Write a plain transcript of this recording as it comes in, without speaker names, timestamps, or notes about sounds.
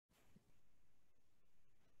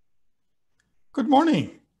Good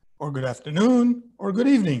morning, or good afternoon, or good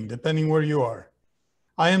evening, depending where you are.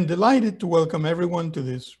 I am delighted to welcome everyone to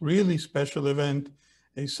this really special event,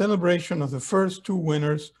 a celebration of the first two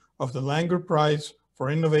winners of the Langer Prize for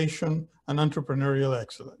Innovation and Entrepreneurial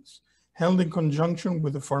Excellence, held in conjunction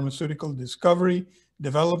with the Pharmaceutical Discovery,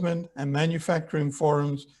 Development, and Manufacturing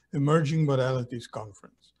Forum's Emerging Modalities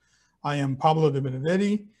Conference. I am Pablo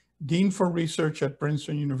Debenedetti, Dean for Research at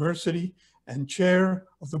Princeton University and Chair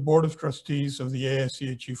of the Board of Trustees of the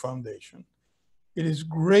AIChE Foundation. It is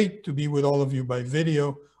great to be with all of you by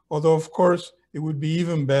video, although of course it would be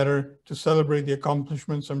even better to celebrate the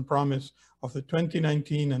accomplishments and promise of the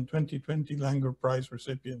 2019 and 2020 Langer Prize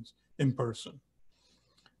recipients in person.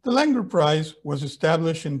 The Langer Prize was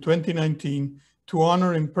established in 2019 to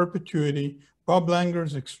honor in perpetuity Bob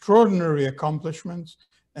Langer's extraordinary accomplishments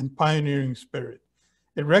and pioneering spirit.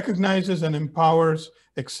 It recognizes and empowers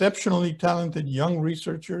exceptionally talented young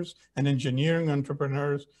researchers and engineering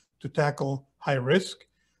entrepreneurs to tackle high-risk,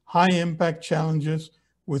 high-impact challenges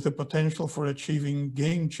with the potential for achieving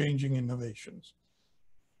game-changing innovations.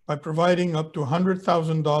 By providing up to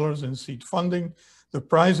 $100,000 in seed funding, the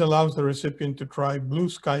prize allows the recipient to try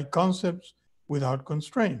blue-sky concepts without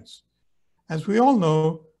constraints. As we all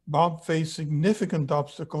know, Bob faced significant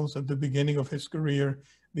obstacles at the beginning of his career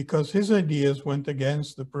because his ideas went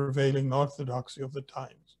against the prevailing orthodoxy of the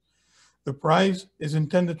times. The prize is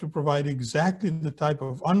intended to provide exactly the type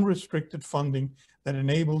of unrestricted funding that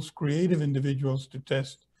enables creative individuals to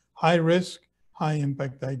test high-risk,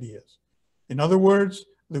 high-impact ideas. In other words,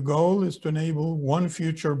 the goal is to enable one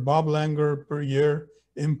future Bob Langer per year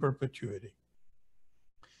in perpetuity.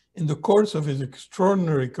 In the course of his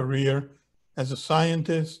extraordinary career as a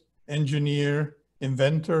scientist, engineer,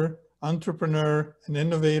 inventor, entrepreneur, and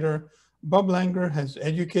innovator, Bob Langer has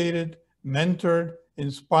educated, mentored,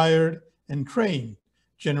 inspired, and trained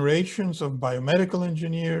generations of biomedical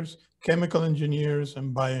engineers, chemical engineers,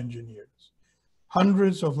 and bioengineers.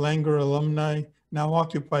 Hundreds of Langer alumni now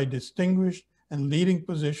occupy distinguished and leading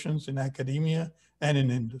positions in academia and in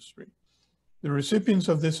industry. The recipients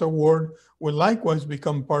of this award will likewise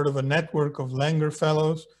become part of a network of Langer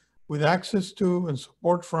Fellows with access to and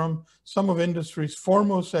support from some of industry's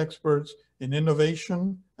foremost experts in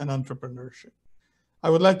innovation and entrepreneurship. I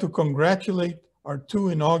would like to congratulate our two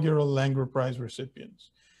inaugural Langer Prize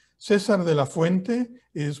recipients. César de la Fuente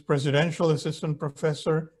is Presidential Assistant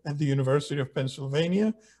Professor at the University of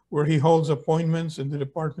Pennsylvania, where he holds appointments in the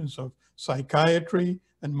departments of Psychiatry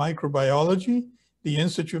and Microbiology, the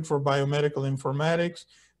Institute for Biomedical Informatics,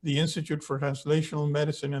 the Institute for Translational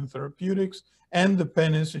Medicine and Therapeutics, and the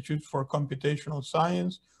Penn Institute for Computational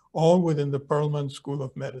Science, all within the Perelman School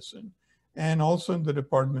of Medicine, and also in the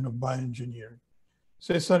Department of Bioengineering.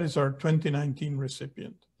 César is our 2019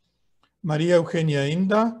 recipient. Maria Eugenia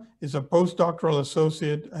Inda is a postdoctoral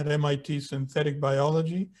associate at MIT Synthetic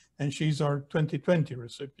Biology, and she's our 2020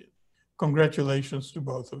 recipient. Congratulations to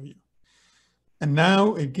both of you. And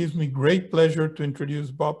now it gives me great pleasure to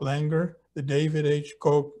introduce Bob Langer, the David H.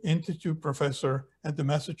 Koch Institute Professor at the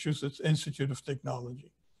Massachusetts Institute of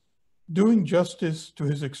Technology. Doing justice to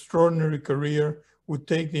his extraordinary career would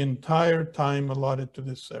take the entire time allotted to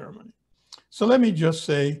this ceremony. So let me just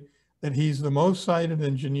say that he's the most cited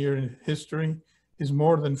engineer in history, his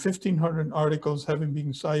more than 1,500 articles having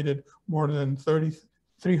been cited more than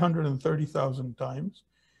 330,000 times.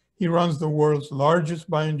 He runs the world's largest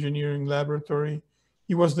bioengineering laboratory.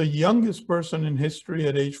 He was the youngest person in history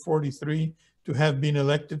at age 43 to have been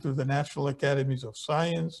elected to the National Academies of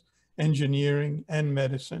Science, Engineering, and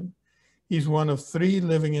Medicine. He's one of 3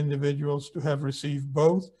 living individuals to have received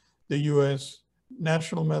both the U.S.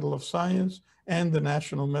 National Medal of Science and the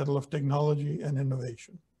National Medal of Technology and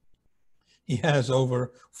Innovation. He has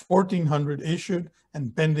over 1,400 issued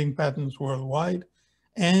and pending patents worldwide,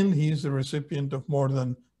 and he is the recipient of more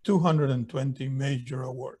than 220 major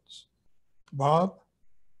awards. Bob,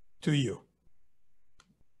 to you.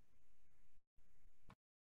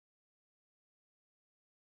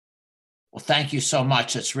 Well, thank you so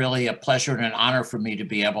much. It's really a pleasure and an honor for me to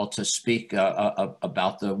be able to speak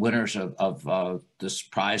about the winners of this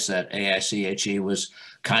prize that AIChE was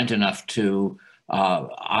kind enough to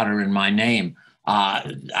honor in my name.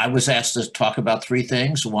 I was asked to talk about 3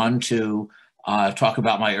 things. 1, to talk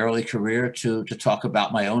about my early career, 2, to talk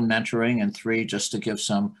about my own mentoring, and 3, just to give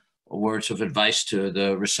some words of advice to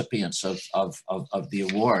the recipients of the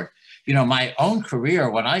award. You know, my own career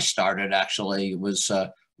when I started actually was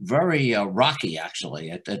very rocky,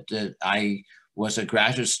 actually. I was a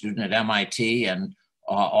graduate student at MIT, and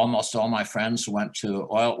almost all my friends went to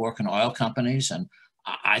work in oil companies, and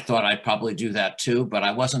I thought I'd probably do that too, but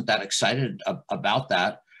I wasn't that excited about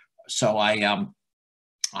that. so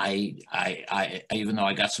even though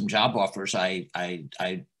I got some job offers, I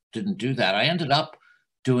didn't do that. I ended up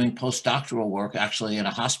doing postdoctoral work actually in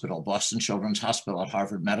a hospital, Boston Children's Hospital at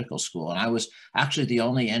Harvard Medical School. And I was actually the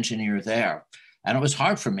only engineer there. And it was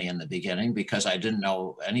hard for me in the beginning because I didn't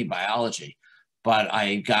know any biology. But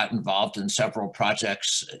I got involved in several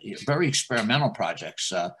projects, very experimental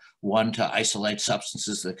projects, one to isolate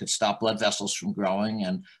substances that could stop blood vessels from growing,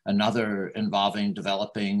 and another involving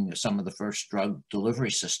developing some of the first drug delivery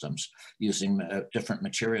systems using different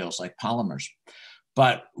materials like polymers.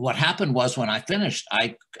 But what happened was when I finished,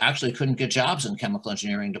 I actually couldn't get jobs in chemical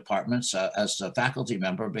engineering departments as a faculty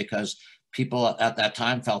member because people at that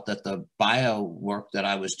time felt that the bio work that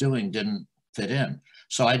I was doing didn't fit in.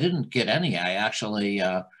 So I didn't get any. I actually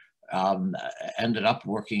ended up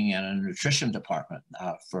working in a nutrition department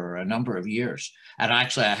for a number of years. And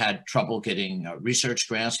actually I had trouble getting research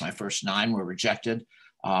grants. My first 9 were rejected.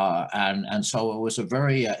 And so it was a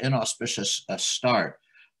very inauspicious start.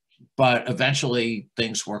 But eventually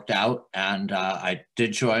things worked out, and I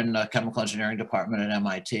did join the chemical engineering department at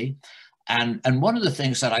MIT. And one of the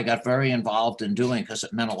things that I got very involved in doing, because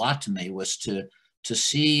it meant a lot to me, was to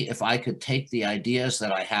see if I could take the ideas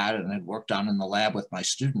that I had and had worked on in the lab with my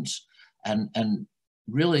students and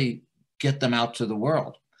really get them out to the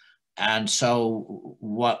world. And so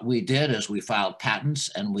what we did is we filed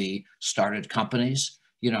patents and we started companies.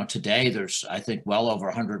 You know, today there's, I think, well over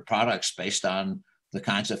 100 products based on the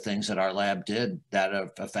kinds of things that our lab did that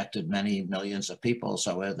have affected many millions of people.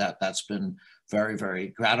 So that's been very,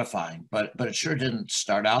 very gratifying. But it sure didn't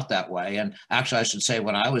start out that way. And actually, I should say,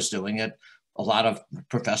 when I was doing it, a lot of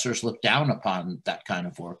professors looked down upon that kind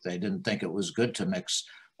of work. They didn't think it was good to mix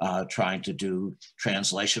trying to do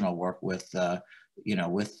translational work with,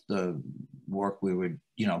 with the work we were,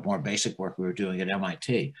 more basic work we were doing at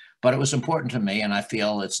MIT. But it was important to me, and I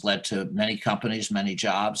feel it's led to many companies, many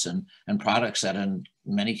jobs, and products that in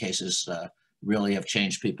many cases really have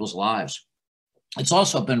changed people's lives. It's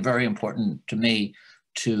also been very important to me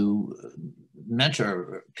to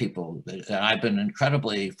mentor people. I've been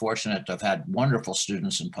incredibly fortunate to have had wonderful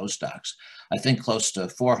students and postdocs. I think close to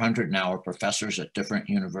 400 now are professors at different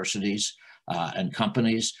universities and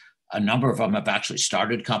companies. A number of them have actually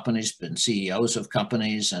started companies, been CEOs of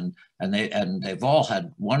companies, and they've all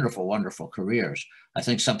had wonderful, wonderful careers. I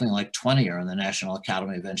think something like 20 are in the National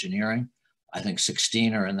Academy of Engineering. I think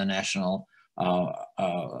 16 are in the National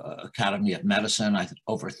Academy of Medicine. I think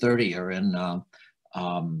over 30 are in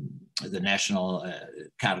the National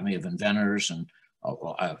Academy of Inventors, and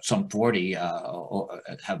some 40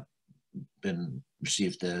 have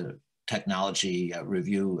received the Technology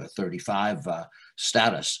Review 35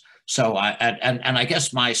 status. So I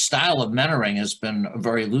guess my style of mentoring has been a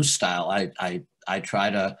very loose style. I try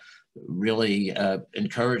to really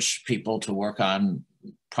encourage people to work on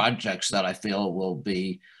projects that I feel will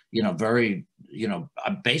be, very,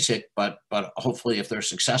 basic, but hopefully if they're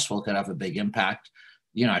successful could have a big impact.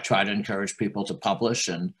 I try to encourage people to publish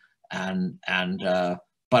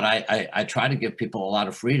but I try to give people a lot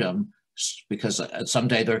of freedom, because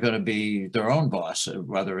someday they're going to be their own boss,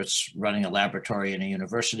 whether it's running a laboratory in a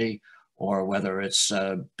university or whether it's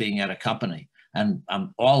being at a company. And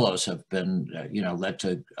all those have been, led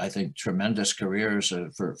to, I think, tremendous careers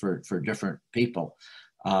for different people.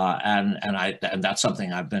 And that's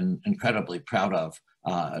something I've been incredibly proud of,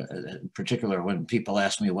 in particular when people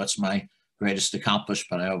ask me what's my greatest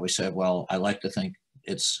accomplishment. I always say, well, I like to think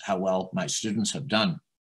it's how well my students have done.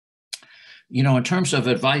 In terms of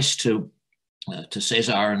advice to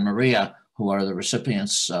César and Maria, who are the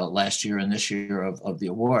recipients last year and this year of the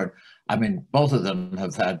award, I mean, both of them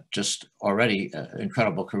have had just already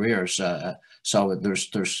incredible careers. So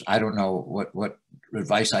there's I don't know what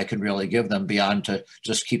advice I could really give them beyond to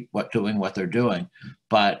just keep doing what they're doing.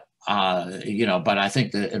 But but I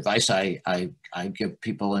think the advice I give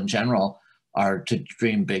people in general are to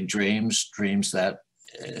dream big dreams that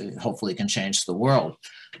hopefully can change the world.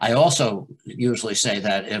 I also usually say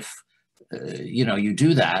that if you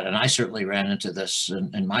do that, and I certainly ran into this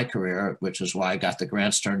in my career, which is why I got the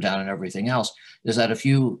grants turned down and everything else, is that if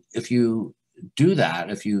you do that,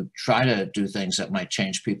 if you try to do things that might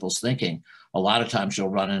change people's thinking, a lot of times you'll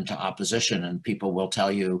run into opposition, and people will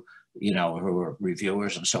tell you, who are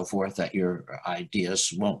reviewers and so forth, that your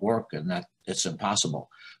ideas won't work and that it's impossible.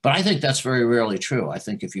 But I think that's very rarely true. I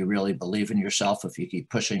think if you really believe in yourself, if you keep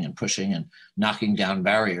pushing and pushing and knocking down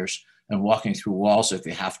barriers and walking through walls if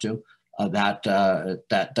you have to,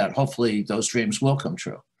 that hopefully those dreams will come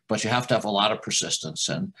true. But you have to have a lot of persistence,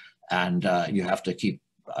 and you have to keep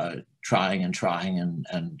trying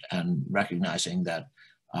and recognizing that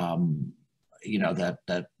you know,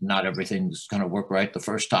 that not everything's going to work right the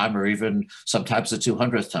first time, or even sometimes the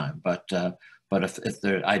 200th time. But if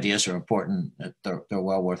their ideas are important, they're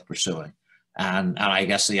well worth pursuing. And I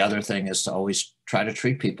guess the other thing is to always try to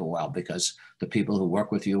treat people well, because the people who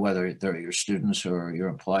work with you, whether they're your students or your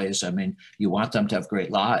employees, I mean, you want them to have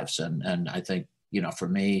great lives. And I think, you know, for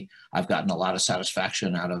me, I've gotten a lot of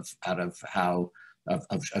satisfaction out of how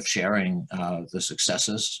of sharing the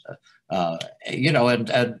successes, you know, and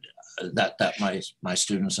that my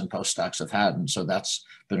students and postdocs have had. And so that's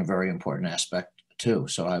been a very important aspect too.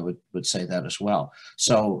 So I would say that as well.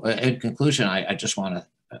 So in conclusion, I just want to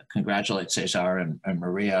congratulate César and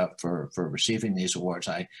Maria for receiving these awards.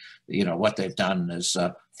 You know, what they've done is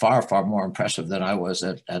far more impressive than I was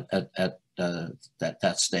at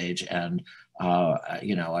that stage. And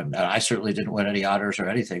you know, and I certainly didn't win any honors or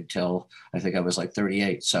anything till I think I was like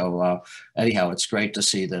 38. So anyhow, it's great to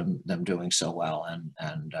see them doing so well,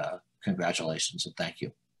 and congratulations and thank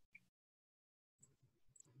you.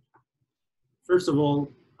 First of all,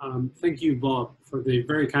 thank you, Bob, for the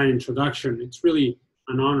very kind introduction. It's really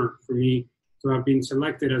an honor for me to have been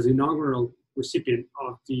selected as inaugural recipient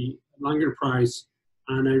of the Langer Prize,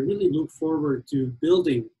 and I really look forward to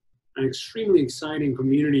building an extremely exciting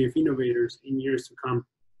community of innovators in years to come.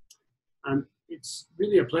 And it's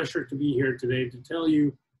really a pleasure to be here today to tell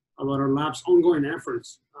you about our lab's ongoing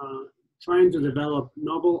efforts trying to develop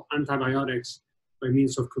novel antibiotics by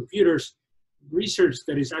means of computers, research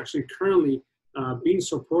that is actually currently being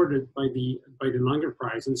supported by the Langer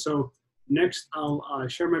Prize. And so next, I'll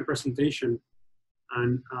share my presentation,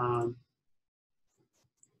 and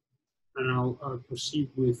I'll proceed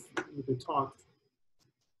with the talk.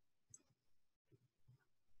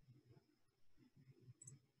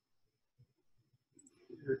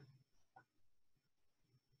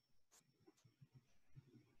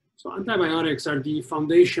 So antibiotics are the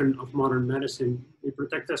foundation of modern medicine. They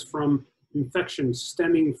protect us from infections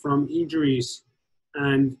stemming from injuries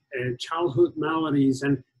and childhood maladies,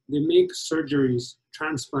 and they make surgeries,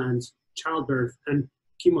 transplants, childbirth, and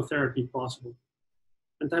chemotherapy possible.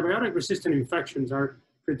 Antibiotic-resistant infections are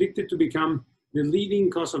predicted to become the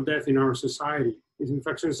leading cause of death in our society. These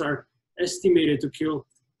infections are estimated to kill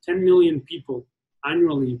 10 million people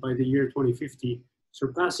annually by the year 2050,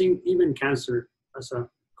 surpassing even cancer as a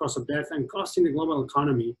cause of death and costing the global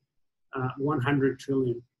economy $100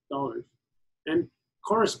 trillion, and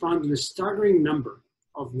correspond to the staggering number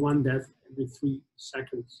of one death every 3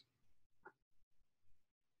 seconds.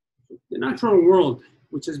 The natural world,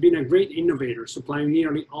 which has been a great innovator, supplying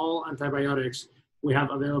nearly all antibiotics we have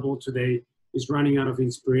available today, is running out of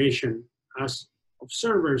inspiration. As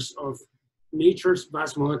observers of nature's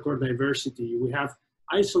vast molecular diversity, we have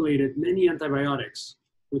isolated many antibiotics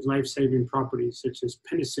with life-saving properties such as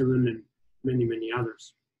penicillin and many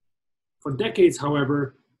others. For decades,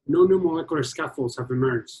 however, no new molecular scaffolds have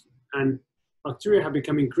emerged, and bacteria have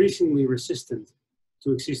become increasingly resistant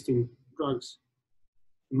to existing drugs.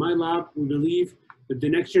 In my lab, we believe that the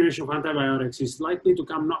next generation of antibiotics is likely to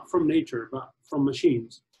come not from nature, but from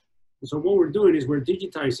machines. And so what we're doing is we're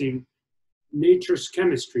digitizing nature's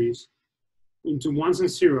chemistries into ones and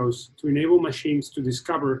zeros to enable machines to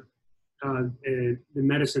discover the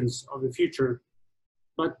medicines of the future.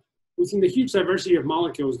 But within the huge diversity of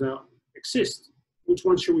molecules that exist, which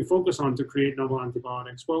ones should we focus on to create novel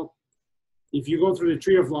antibiotics? Well, if you go through the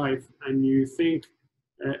tree of life and you think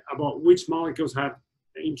about which molecules have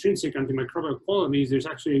intrinsic antimicrobial qualities, there's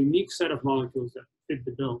actually a unique set of molecules that fit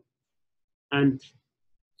the bill. And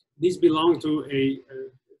these belong to a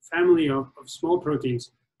family of small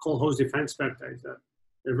proteins called host defense peptides.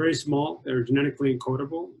 They're very small, they're genetically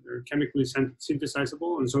encodable, they're chemically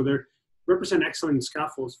synthesizable, and so they represent excellent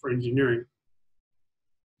scaffolds for engineering.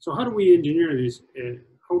 So how do we engineer these?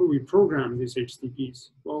 How do we program these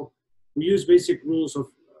HTPs? Well, we use basic rules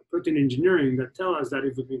of protein engineering that tell us that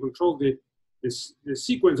if we can control the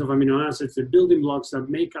sequence of amino acids, the building blocks that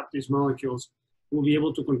make up these molecules, we'll be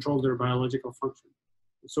able to control their biological function.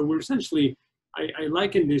 So we're essentially, I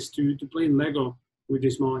liken this to playing Lego with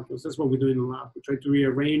these molecules. That's what we do in the lab. We try to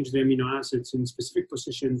rearrange the amino acids in specific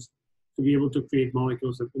positions to be able to create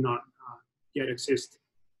molecules that do not yet exist.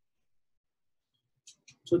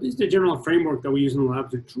 So this is the general framework that we use in the lab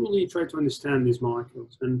to truly try to understand these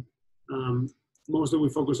molecules. And mostly we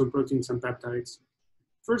focus on proteins and peptides.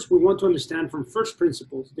 First, we want to understand from first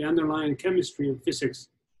principles the underlying chemistry and physics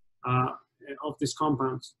of these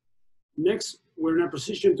compounds. Next, we're in a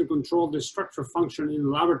position to control the structure function in the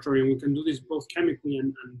laboratory, and we can do this both chemically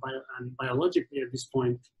and biologically at this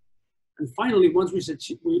point. And finally, once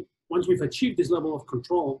we've achieved this level of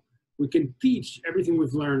control, we can teach everything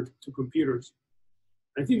we've learned to computers.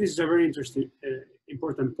 I think this is a very interesting,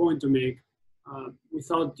 important point to make.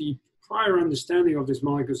 Without the prior understanding of these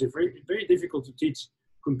molecules, it's very, very difficult to teach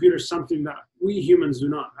computers something that we humans do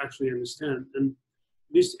not actually understand. And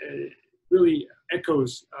this really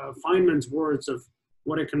echoes Feynman's words of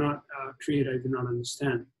what I cannot create, I do not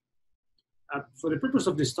understand. For the purpose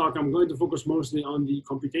of this talk, I'm going to focus mostly on the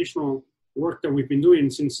computational work that we've been doing,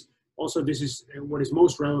 since also this is what is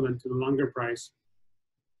most relevant to the Langer Prize.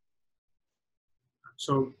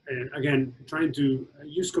 So again, trying to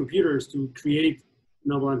use computers to create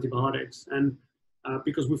novel antibiotics. And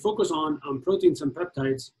because we focus on proteins and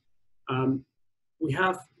peptides,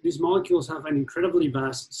 these molecules have an incredibly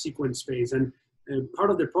vast sequence space. And part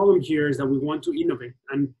of the problem here is that we want to innovate.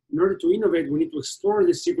 And in order to innovate, we need to explore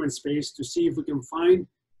this sequence space to see if we can find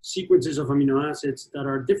sequences of amino acids that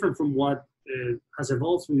are different from what has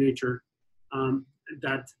evolved from nature,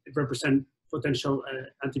 that represent potential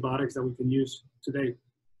antibiotics that we can use today.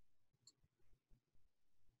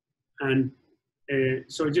 And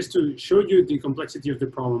so just to show you the complexity of the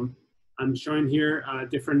problem, I'm showing here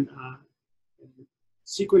different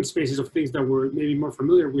sequence spaces of things that we're maybe more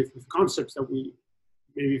familiar with concepts that we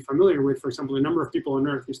may be familiar with. For example, the number of people on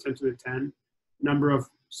Earth is 10 to the 10. Number of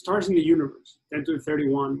stars in the universe, 10 to the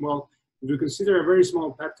 31. Well, if you consider a very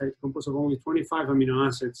small peptide composed of only 25 amino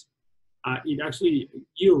acids, it actually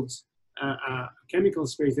yields a chemical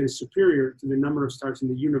space that is superior to the number of stars in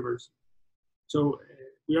the universe. So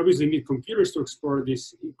we obviously need computers to explore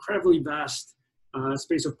this incredibly vast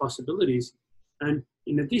space of possibilities. And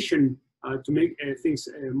in addition, to make things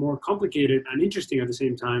more complicated and interesting at the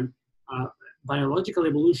same time, biological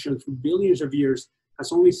evolution through billions of years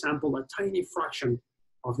has only sampled a tiny fraction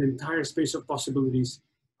of the entire space of possibilities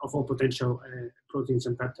of all potential proteins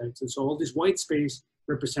and peptides. And so all this white space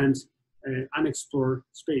represents unexplored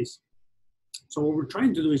space. So what we're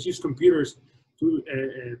trying to do is use computers to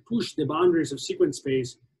push the boundaries of sequence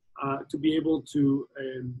space to be able to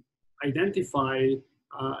identify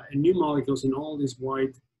new molecules in all these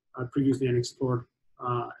white, previously unexplored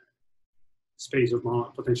space of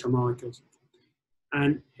potential molecules.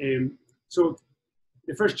 And so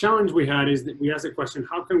the first challenge we had is that we asked the question,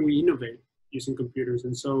 how can we innovate using computers?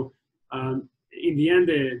 And so in the end,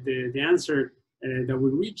 the answer that we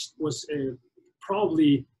reached was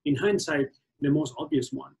probably, in hindsight, the most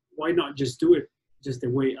obvious one. Why not just do it just the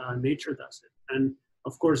way nature does it? And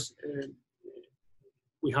of course,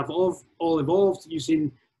 we have all evolved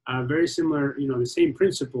using very similar, the same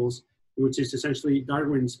principles, which is essentially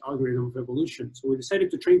Darwin's algorithm of evolution. So we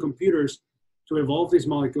decided to train computers to evolve these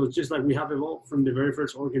molecules just like we have evolved from the very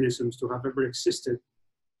first organisms to have ever existed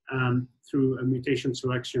through a mutation,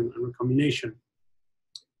 selection, and recombination.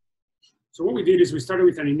 So what we did is we started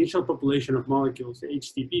with an initial population of molecules, the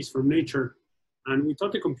HTPs from nature, and we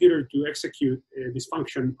taught the computer to execute this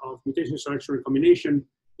function of mutation, selection, recombination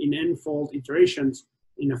in n-fold iterations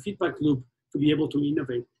in a feedback loop to be able to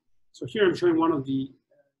innovate. So here I'm showing one of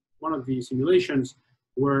the simulations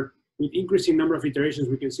where with increasing number of iterations,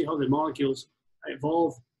 we can see how the molecules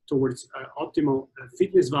evolve towards optimal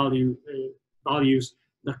fitness values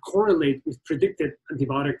that correlate with predicted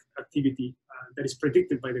antibiotic activity that is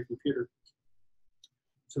predicted by the computer.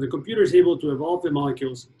 So the computer is able to evolve the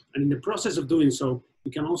molecules, and in the process of doing so,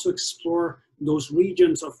 we can also explore those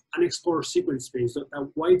regions of unexplored sequence space,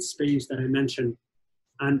 that white space that I mentioned.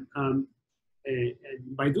 And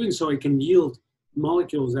by doing so, it can yield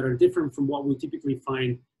molecules that are different from what we typically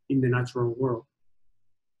find in the natural world.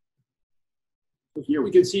 So here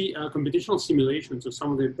we can see computational simulations of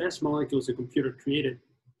some of the best molecules the computer created.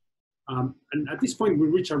 And at this point, we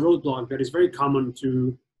reach a roadblock that is very common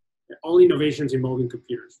to all innovations involving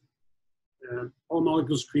computers. All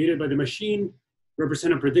molecules created by the machine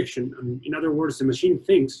represent a prediction. In other words, the machine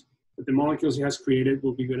thinks that the molecules it has created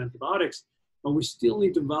will be good antibiotics, but we still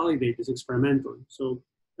need to validate this experimentally. So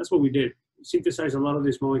that's what we did. We synthesized a lot of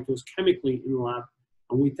these molecules chemically in the lab,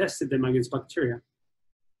 and we tested them against bacteria.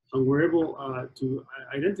 And we're able to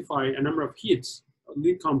identify a number of hits,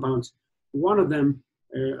 lead compounds. One of them,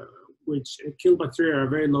 which kill bacteria at a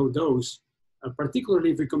very low dose,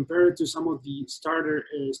 particularly if we compare it to some of the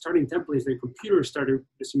starting templates the computer started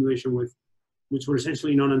the simulation with, which were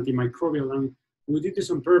essentially non-antimicrobial. And we did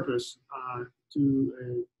this on purpose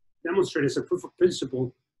to demonstrate as a proof of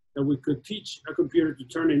principle that we could teach a computer to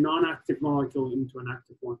turn a non-active molecule into an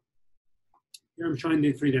active one. Here I'm showing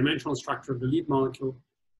the three-dimensional structure of the lead molecule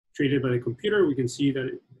created by the computer. We can see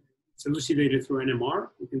that it's elucidated through NMR.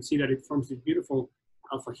 We can see that it forms this beautiful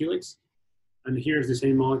alpha helix. And here's the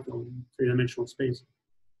same molecule in three-dimensional space.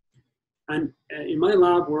 And in my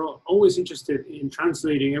lab, we're always interested in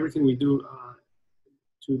translating everything we do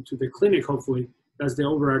to the clinic, hopefully. That's the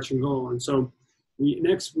overarching goal. And so we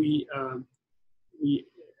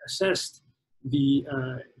assessed the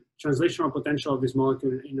translational potential of this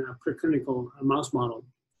molecule in a preclinical mouse model.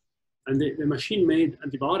 And the machine-made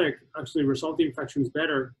antibiotic actually resolved the infections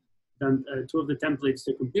better than two of the templates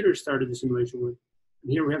the computer started the simulation with.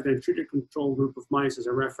 And here we have the treated control group of mice as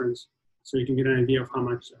a reference, so you can get an idea of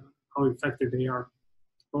how infected they are.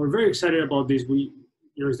 But we're very excited about this.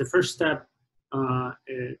 It's the first step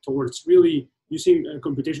towards really using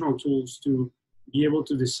computational tools to be able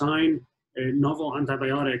to design novel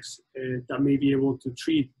antibiotics that may be able to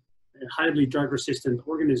treat highly drug-resistant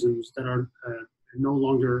organisms that are no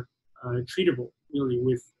longer treatable really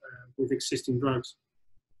with existing drugs.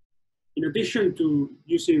 In addition to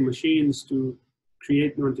using machines to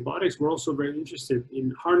create new antibiotics, we're also very interested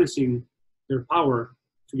in harnessing their power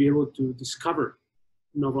to be able to discover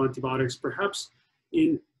novel antibiotics, perhaps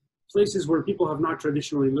in places where people have not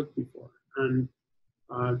traditionally looked before. And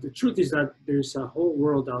the truth is that there's a whole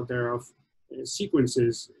world out there of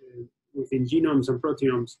sequences within genomes and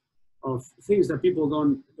proteomes of things that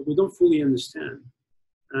we don't fully understand.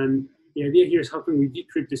 And the idea here is how can we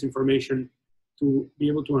decrypt this information to be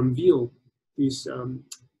able to unveil this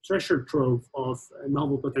treasure trove of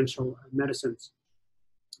novel potential medicines.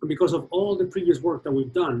 And because of all the previous work that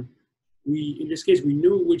we've done, in this case, we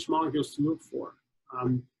knew which molecules to look for.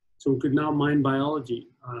 So we could now mine biology,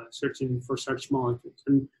 searching for such molecules.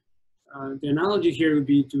 And the analogy here would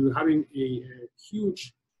be to having a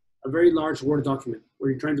very large Word document where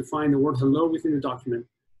you're trying to find the word hello within the document.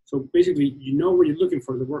 So basically, you know where you're looking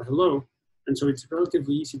for the word hello, and so it's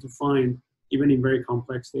relatively easy to find even in very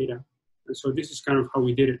complex data. And so this is kind of how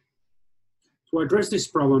we did it. To address this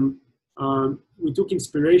problem, we took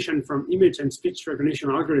inspiration from image and speech recognition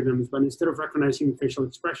algorithms, but instead of recognizing facial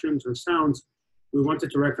expressions or sounds, we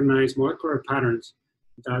wanted to recognize molecular patterns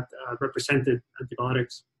that represented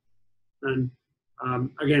antibiotics. And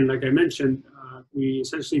again, like I mentioned, we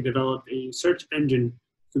essentially developed a search engine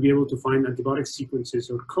to be able to find antibiotic sequences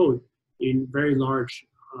or code in very large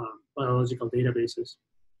biological databases.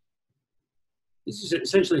 This is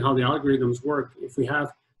essentially how the algorithms work. If we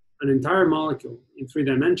have an entire molecule in 3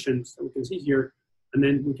 dimensions that we can see here, and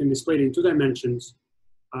then we can display it in 2 dimensions,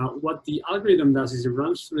 what the algorithm does is it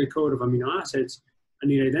runs through the code of amino acids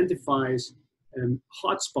and it identifies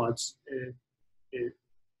hotspots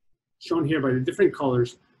shown here by the different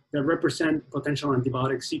colors that represent potential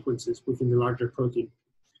antibiotic sequences within the larger protein.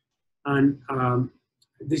 And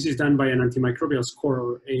this is done by an antimicrobial score,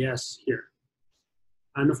 or AS here.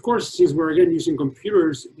 And of course, since we're again using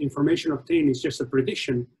computers, the information obtained is just a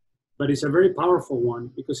prediction, but it's a very powerful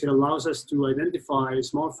one because it allows us to identify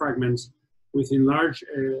small fragments within large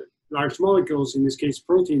molecules, in this case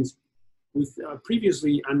proteins, with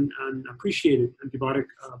previously unappreciated antibiotic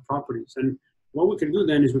properties. And what we can do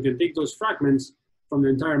then is we can take those fragments from the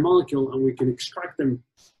entire molecule and we can extract them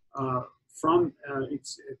from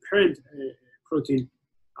its parent protein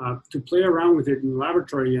to play around with it in the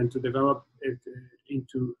laboratory and to develop it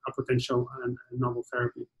into a potential and novel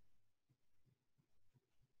therapy.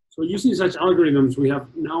 So using such algorithms, we have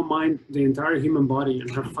now mined the entire human body and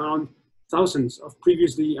have found thousands of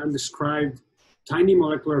previously undescribed tiny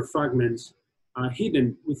molecular fragments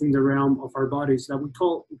hidden within the realm of our bodies that we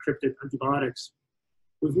call encrypted antibiotics.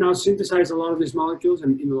 We've now synthesized a lot of these molecules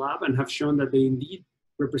in the lab and have shown that they indeed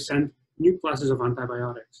represent new classes of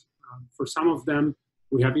antibiotics. For some of them,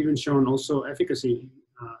 we have even shown also efficacy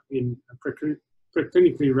in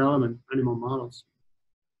preclinically relevant animal models.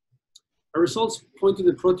 Our results point to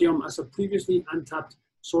the proteome as a previously untapped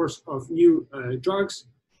source of new drugs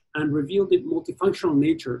and reveal the multifunctional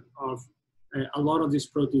nature of a lot of these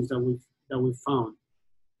proteins that we've found.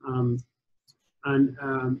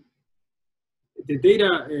 The data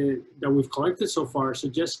that we've collected so far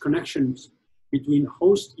suggests connections between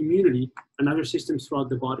host immunity and other systems throughout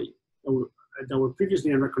the body that were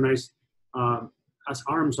previously unrecognized as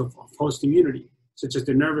arms of host immunity, such as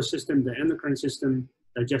the nervous system, the endocrine system,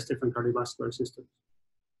 digestive and cardiovascular systems.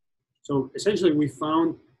 So essentially, we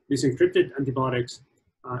found these encrypted antibiotics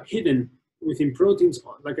hidden within proteins,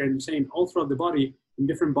 like I'm saying, all throughout the body in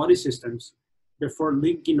different body systems, therefore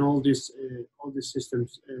linking all these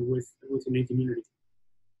systems with innate immunity.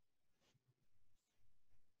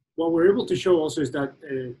 What we're able to show also is that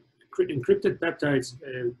encrypted peptides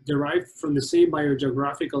derived from the same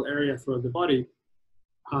biogeographical area throughout the body,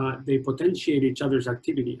 they potentiate each other's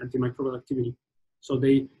activity, antimicrobial activity. So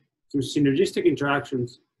they, through synergistic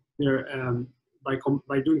interactions, they're,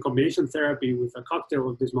 by doing combination therapy with a cocktail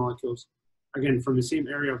of these molecules, again, from the same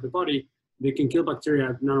area of the body, they can kill bacteria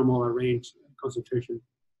at nanomolar range concentration.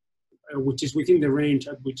 which is within the range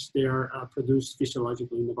at which they are produced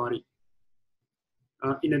physiologically in the body.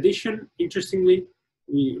 In addition, interestingly,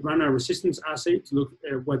 we ran a resistance assay to look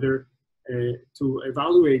at whether, to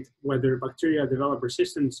evaluate whether bacteria develop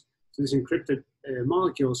resistance to these encrypted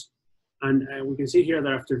molecules. And we can see here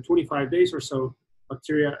that after 25 days or so,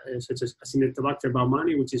 bacteria such as Acinetobacter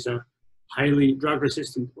baumannii, which is a highly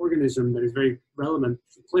drug-resistant organism that is very relevant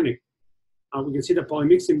to the clinic. We can see that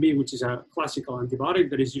polymyxin B, which is a classical antibiotic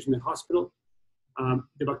that is used in the hospital,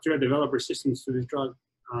 the bacteria develop resistance to this drug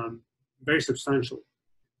very substantially.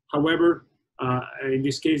 However, in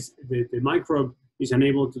this case, the microbe is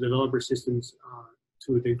unable to develop resistance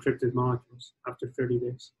to the encrypted molecules after 30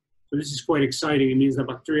 days. So this is quite exciting. It means that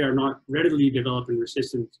bacteria are not readily developing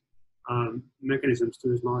resistant mechanisms to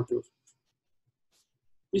these molecules.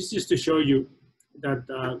 This is just to show you that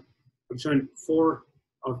I'm showing 4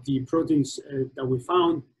 of the proteins that we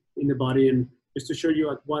found in the body, and just to show you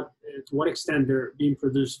to what extent they're being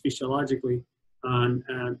produced physiologically and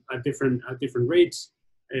at different rates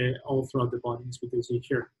all throughout the body, as we can see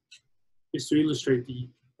here, just to illustrate the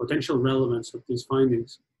potential relevance of these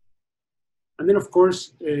findings. And then, of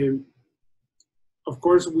course, we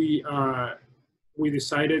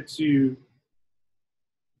decided to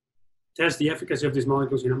test the efficacy of these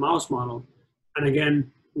molecules in a mouse model. And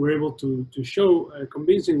again, we're able to show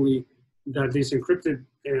convincingly that these encrypted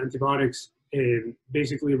antibiotics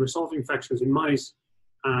basically resolve infections in mice,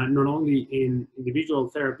 not only in individual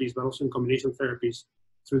therapies, but also in combination therapies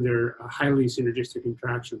through their highly synergistic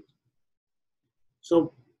interactions.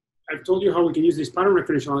 So I've told you how we can use these pattern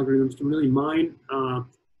recognition algorithms to really mine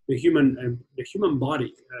the human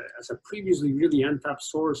body as a previously really untapped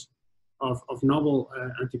source of novel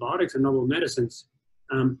antibiotics and novel medicines.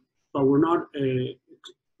 But we're not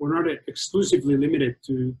exclusively limited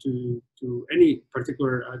to any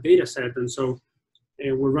particular data set. And so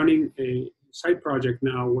we're running a side project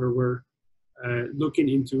now where we're looking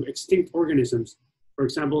into extinct organisms. For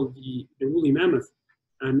example, the woolly mammoth.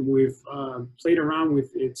 And we've played around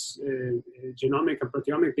with its genomic and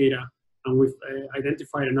proteomic data, and we've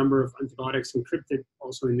identified a number of antibiotics encrypted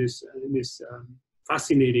also in this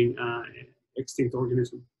fascinating extinct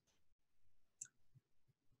organism.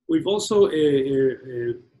 We've also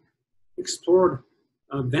explored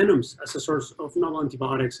venoms as a source of novel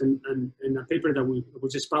antibiotics, and in a paper that we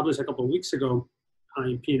just published a couple of weeks ago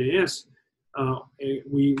in PNAS,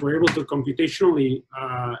 we were able to computationally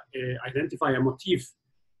identify a motif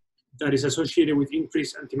that is associated with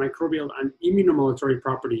increased antimicrobial and immunomodulatory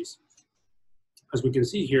properties, as we can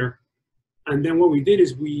see here. And then what we did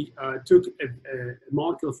is we took a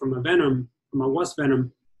molecule from a venom, from a wasp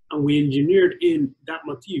venom, and we engineered in that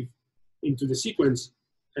motif into the sequence.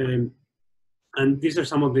 And these are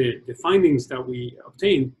some of the findings that we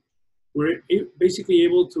obtained. We're basically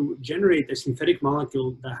able to generate a synthetic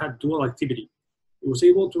molecule that had dual activity. It was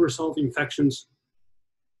able to resolve infections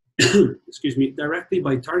excuse me, directly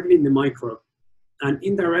by targeting the microbe and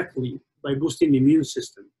indirectly by boosting the immune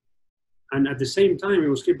system. And at the same time, it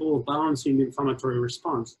was capable of balancing the inflammatory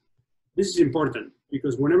response. This is important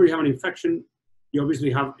because whenever you have an infection, you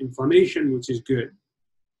obviously have inflammation, which is good.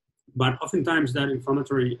 But oftentimes that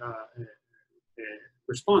inflammatory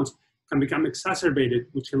response can become exacerbated,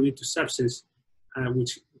 which can lead to sepsis,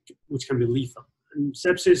 which can be lethal. And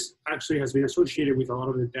sepsis actually has been associated with a lot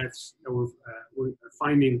of the deaths that we're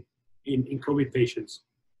finding in COVID patients.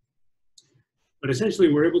 But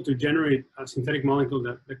essentially, we're able to generate a synthetic molecule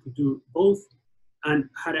that could do both and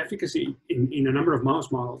had efficacy in a number of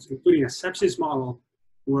mouse models, including a sepsis model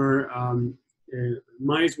where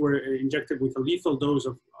mice were injected with a lethal dose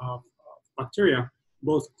of bacteria,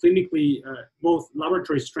 both clinically, both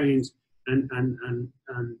laboratory strains and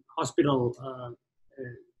hospital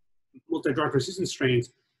multi-drug resistant strains,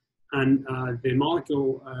 and the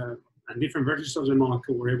molecule and different versions of the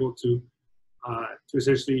molecule were able to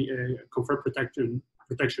essentially confer protection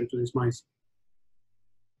to these mice.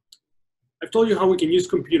 I've told you how we can use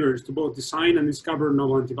computers to both design and discover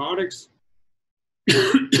novel antibiotics.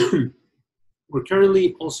 We're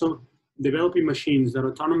currently also developing machines that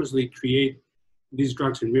autonomously create these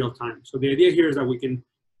drugs in real time. So the idea here is that we can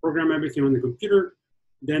program everything on the computer,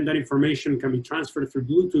 then that information can be transferred through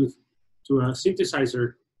Bluetooth to a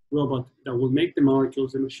synthesizer robot that will make the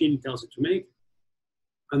molecules the machine tells it to make.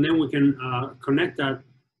 And then we can connect that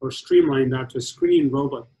or streamline that to a screening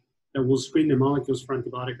robot that will screen the molecules for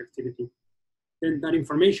antibiotic activity. Then that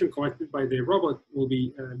information collected by the robot will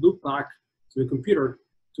be looped back to the computer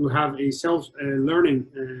to have a self-learning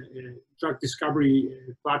drug discovery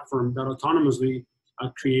platform that autonomously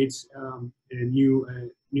creates new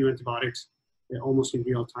antibiotics almost in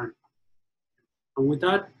real time. And with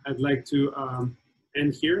that, I'd like to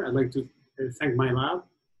end here. I'd like to thank my lab.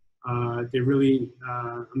 They really,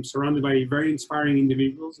 I'm surrounded by very inspiring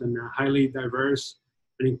individuals and a highly diverse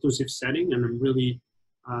and inclusive setting, and I'm really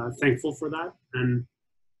thankful for that. And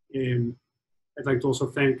I'd like to also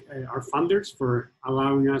thank our funders for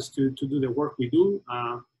allowing us to do the work we do.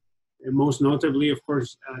 And most notably, of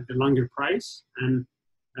course, the Langer Prize. And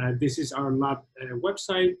this is our lab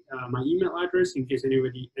website, my email address in case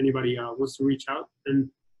anybody wants to reach out. And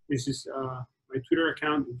this is my Twitter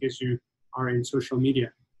account in case you are in social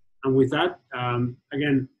media. And with that,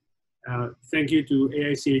 again, thank you to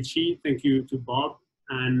AIChE, thank you to Bob,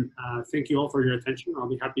 and thank you all for your attention. I'll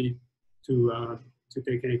be happy to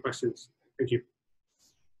take any questions. Thank you.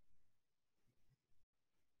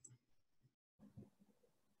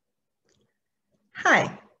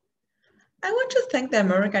 Hi, I want to thank the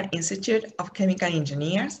American Institute of Chemical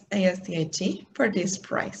Engineers, AIChE, for this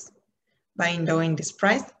prize. By endowing this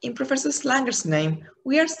prize in Professor Slanger's name,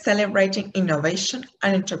 we are celebrating innovation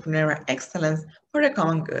and entrepreneurial excellence for the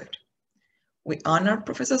common good. We honor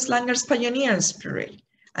Professor Slanger's pioneering spirit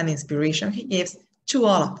and the inspiration he gives to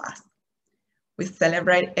all of us. We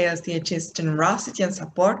celebrate AIChE's generosity and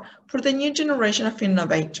support for the new generation of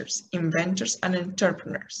innovators, inventors, and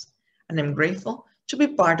entrepreneurs, and I'm grateful to be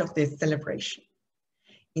part of this celebration.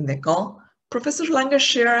 In the call, Professor Langer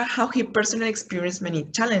shared how he personally experienced many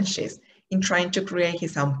challenges in trying to create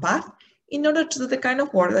his own path in order to do the kind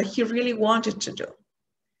of work that he really wanted to do.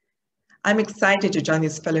 I'm excited to join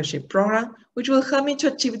this fellowship program, which will help me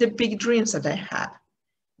to achieve the big dreams that I have,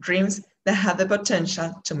 dreams that have the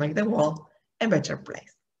potential to make the world a better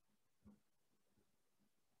place.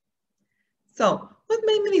 So, what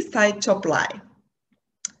made me decide to apply?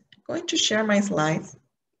 I'm going to share my slides.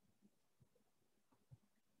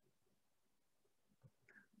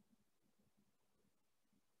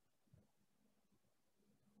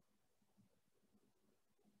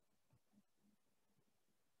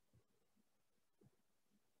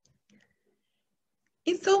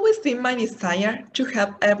 It's always been my desire to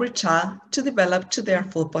help every child to develop to their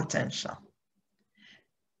full potential.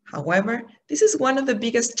 However, this is one of the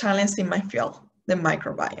biggest challenges in my field, the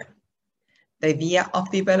microbiome. The idea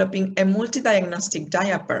of developing a multi-diagnostic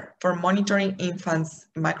diaper for monitoring infants'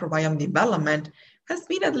 microbiome development has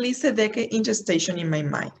been at least a decade in gestation in my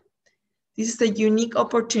mind. This is a unique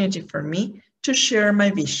opportunity for me to share my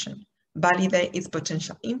vision, validate its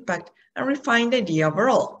potential impact, and refine the idea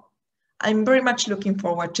overall. I'm very much looking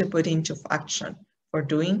forward to putting into action for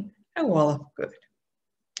doing a world of good.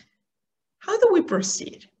 How do we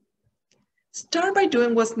proceed? Start by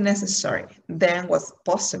doing what's necessary, then what's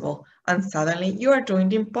possible, and suddenly you are doing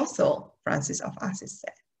the impossible, Francis of Assisi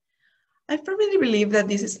said. I firmly believe that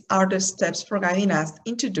these are the steps for guiding us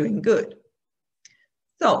into doing good.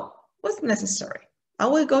 So, what's necessary? I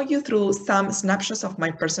will go you through some snapshots of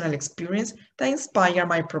my personal experience that inspire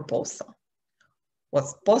my proposal.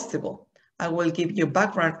 What's possible? I will give you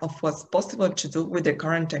background of what's possible to do with the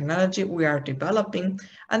current technology we are developing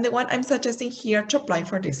and the one I'm suggesting here to apply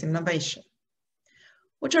for this innovation.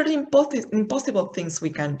 What are the impossible things we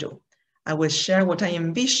can do? I will share what I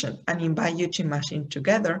envision and invite you to imagine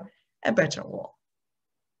together a better world.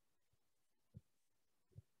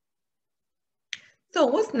 So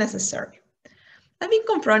what's necessary? I've been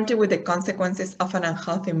confronted with the consequences of an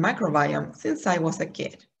unhealthy microbiome since I was a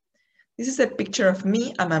kid. This is a picture of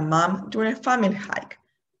me and my mom during a family hike.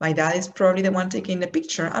 My dad is probably the one taking the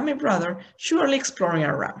picture and my brother surely exploring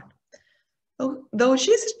around. Though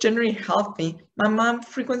she is generally healthy, my mom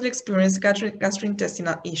frequently experienced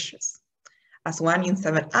gastrointestinal issues. As one in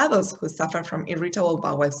 7 adults who suffer from irritable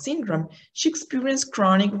bowel syndrome, she experienced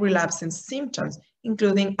chronic relapsing symptoms,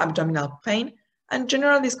 including abdominal pain and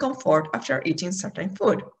general discomfort after eating certain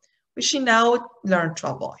food, which she now learned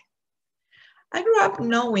to avoid. I grew up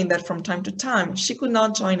knowing that from time to time, she could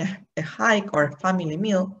not join a hike or a family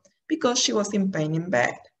meal because she was in pain in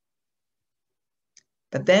bed.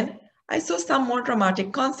 But then I saw some more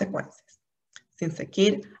dramatic consequences. Since a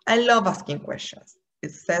kid, I love asking questions.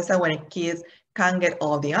 It says that when kids can't get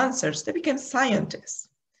all the answers, they become scientists.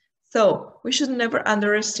 So we should never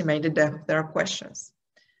underestimate the depth of their questions.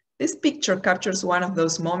 This picture captures one of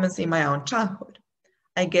those moments in my own childhood.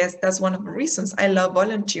 I guess that's one of the reasons I love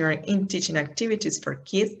volunteering in teaching activities for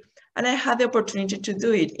kids, and I had the opportunity to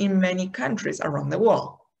do it in many countries around the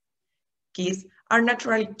world. Kids are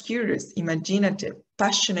naturally curious, imaginative,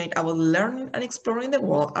 passionate about learning and exploring the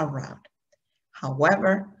world around.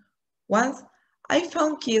 However, once I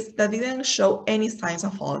found kids that didn't show any signs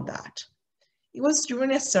of all that. It was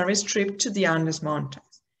during a service trip to the Andes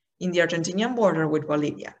Mountains, in the Argentinian border with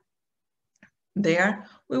Bolivia. There,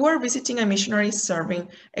 we were visiting a missionary serving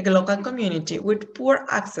a local community with poor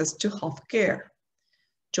access to health care.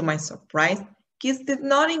 To my surprise, kids did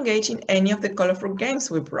not engage in any of the colorful games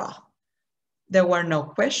we brought. There were no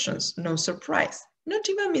questions, no surprise, not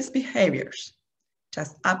even misbehaviors,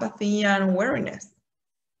 just apathy and weariness.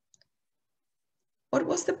 What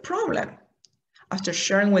was the problem? After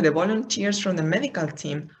sharing with the volunteers from the medical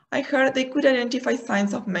team, I heard they could identify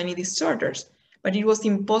signs of many disorders, but it was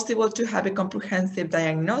impossible to have a comprehensive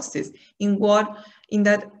diagnosis in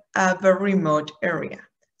that very remote area,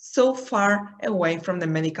 so far away from the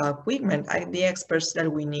medical equipment and the experts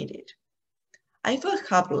that we needed. I felt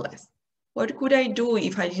helpless. What could I do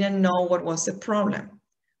if I didn't know what was the problem?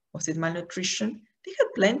 Was it malnutrition? They had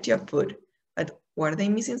plenty of food, but were they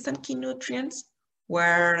missing some key nutrients?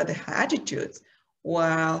 Were the attitudes?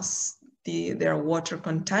 Was their water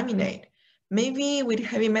contaminated? Maybe with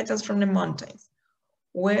heavy metals from the mountains.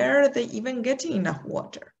 Were they even getting enough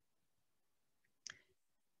water?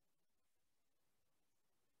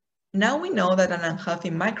 Now we know that an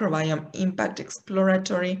unhealthy microbiome impacts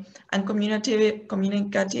exploratory and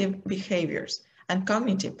communicative behaviors and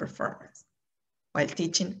cognitive performance. While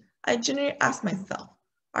teaching, I generally ask myself,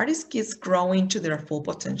 are these kids growing to their full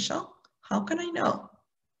potential? How can I know?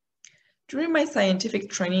 During my scientific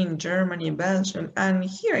training in Germany, Belgium, and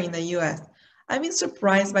here in the US, I've been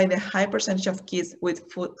surprised by the high percentage of kids with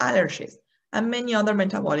food allergies and many other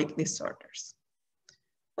metabolic disorders.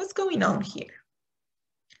 What's going on here?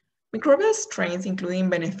 Microbial strains, including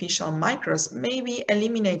beneficial microbes, may be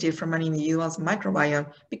eliminated from an individual's microbiome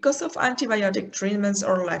because of antibiotic treatments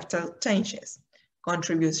or lifestyle changes,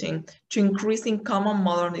 contributing to increasing common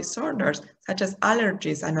modern disorders such as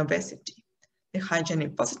allergies and obesity. The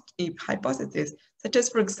hygienic hypothesis, such as,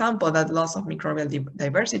 for example, that loss of microbial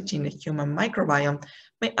diversity in the human microbiome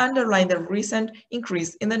may underlie the recent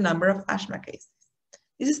increase in the number of asthma cases.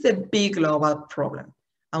 This is the big global problem,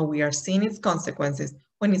 and we are seeing its consequences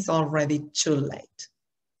when it's already too late.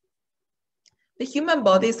 The human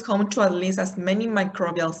body is home to at least as many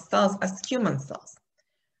microbial cells as human cells.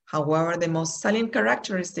 However, the most salient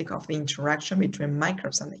characteristic of the interaction between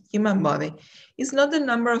microbes and the human body is not the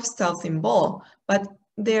number of cells involved, but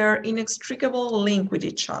their inextricable link with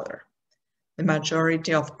each other. The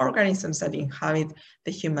majority of organisms that inhabit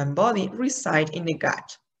the human body reside in the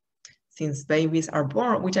gut. Since babies are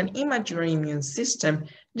born with an immature immune system,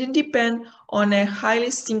 they depend on a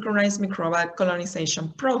highly synchronized microbial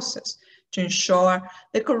colonization process to ensure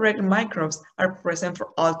the correct microbes are present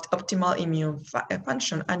for optimal immune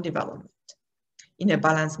function and development. In a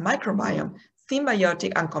balanced microbiome,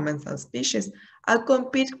 symbiotic and commensal species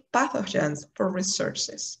outcompete pathogens for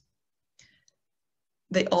resources.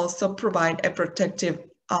 They also provide a protective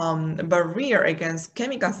barrier against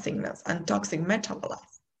chemical signals and toxic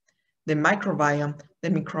metabolites. The microbiome, the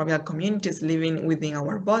microbial communities living within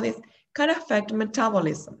our bodies, can affect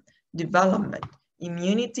metabolism, development,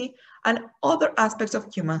 immunity, and other aspects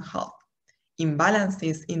of human health.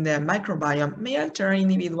 Imbalances in the microbiome may alter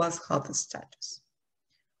individuals' health status.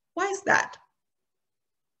 Why is that?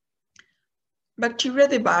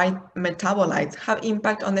 Bacteria-derived metabolites have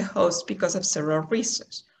impact on the host because of several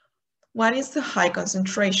reasons. One is the high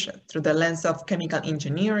concentration. Through the lens of chemical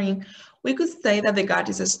engineering, we could say that the gut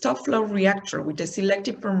is a stop flow reactor with a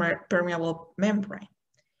selective permeable membrane.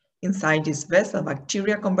 Inside this vessel,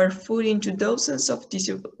 bacteria convert food into dozens of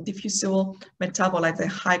diffusible metabolites at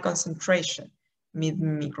high concentration,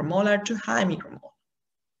 mid-micromolar to high micromolar.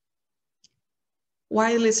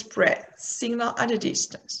 Widely spread, signal at a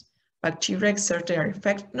distance. Bacteria exert their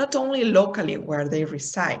effect not only locally where they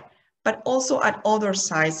reside, but also at other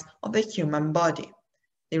sites of the human body.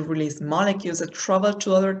 They release molecules that travel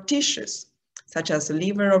to other tissues, such as the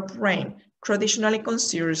liver or brain, traditionally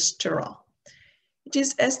considered sterile. It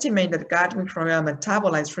is estimated that gut microbial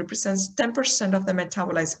metabolites represents 10% of the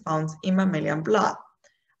metabolites found in mammalian blood,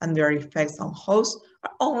 and their effects on hosts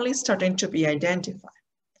are only starting to be identified.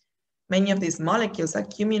 Many of these molecules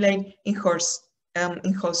accumulate in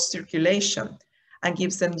host circulation and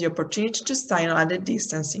gives them the opportunity to signal at a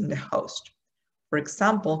distance in the host. For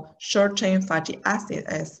example, short-chain fatty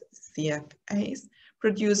acids, CFAs,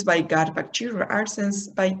 produced by gut bacteria are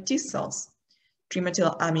sensed by T cells.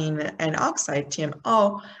 Trimethylamine N-oxide,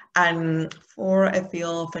 TMO, and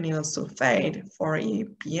 4-ethylphenyl sulfate,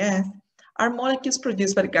 4-EPS, are molecules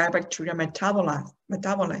produced by gut bacteria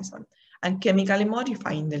metabolism and chemically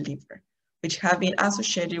modified in the liver, which have been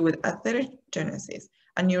associated with atherogenesis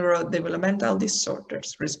and neurodevelopmental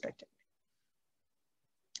disorders, respectively.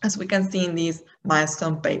 As we can see in these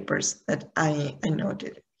milestone papers that I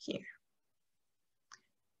noted here.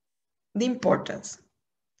 The importance.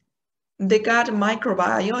 The gut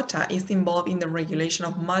microbiota is involved in the regulation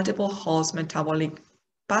of multiple host metabolic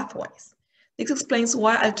pathways. This explains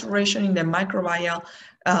why alteration in the microbial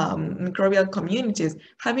communities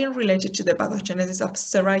have been related to the pathogenesis of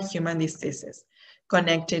several human diseases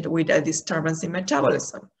connected with a disturbance in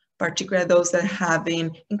metabolism, particularly those that have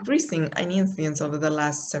been increasing in incidence over the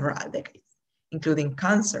last several decades, including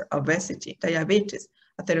cancer, obesity, diabetes,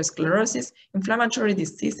 atherosclerosis, inflammatory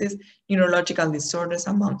diseases, neurological disorders,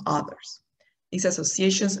 among others. These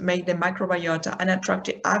associations make the microbiota an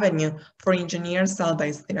attractive avenue for engineered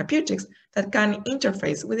cell-based therapeutics that can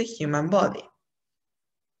interface with the human body.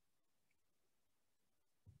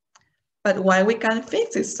 But why we can't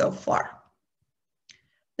fix it so far?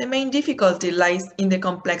 The main difficulty lies in the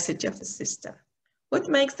complexity of the system. What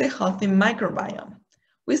makes a healthy microbiome?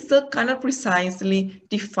 We still cannot precisely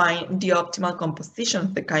define the optimal composition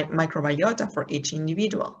of the microbiota for each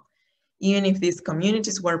individual. Even if these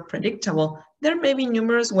communities were predictable, there may be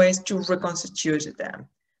numerous ways to reconstitute them,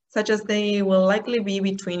 such as they will likely be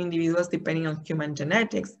between individuals depending on human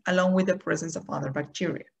genetics, along with the presence of other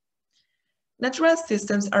bacteria. Natural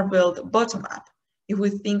systems are built bottom-up. If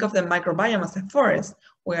we think of the microbiome as a forest,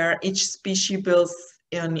 where each species builds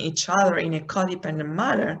on each other in a codependent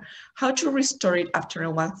manner, how to restore it after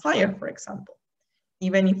a wildfire, for example?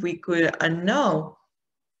 Even if we could know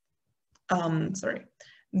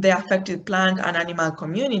the affected plant and animal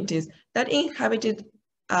communities that inhabited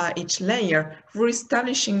each layer,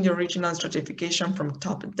 reestablishing the original stratification from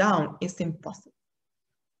top down is impossible.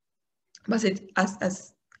 But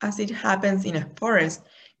as it happens in a forest,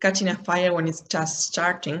 catching a fire when it's just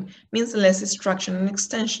starting means less destruction and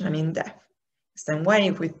extension and in depth. The same way,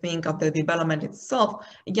 if we think of the development itself,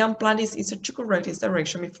 a young plant is easier to correct its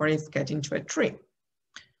direction before it's getting to a tree.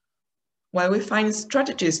 While we find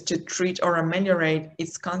strategies to treat or ameliorate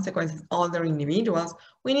its consequences in older individuals,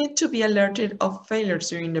 we need to be alerted of failures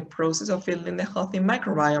during the process of building the healthy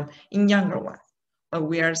microbiome in younger ones, but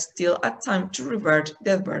we are still at time to revert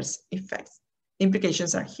the adverse effects. The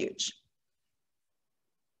implications are huge.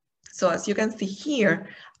 So as you can see here,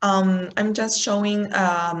 I'm just showing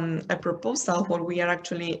a proposal where we are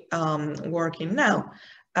actually working now,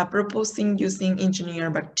 proposing using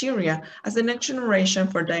engineered bacteria as the next generation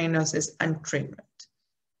for diagnosis and treatment.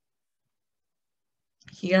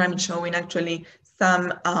 Here I'm showing actually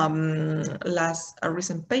some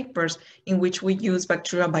recent papers in which we use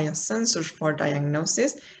bacterial biosensors for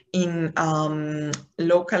diagnosis in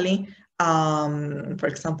locally, for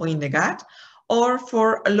example, in the gut, or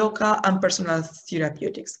for local and personal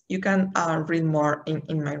therapeutics. You can read more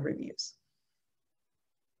in my reviews.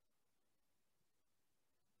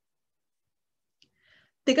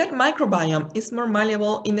 The gut microbiome is more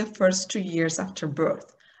malleable in the first 2 years after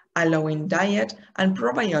birth, allowing diet and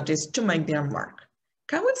probiotics to make their mark.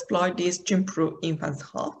 Can we exploit this to improve infants'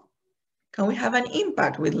 health? Can we have an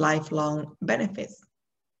impact with lifelong benefits?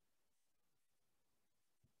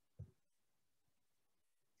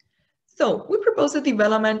 So we propose the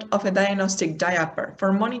development of a diagnostic diaper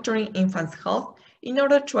for monitoring infants' health in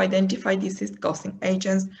order to identify disease-causing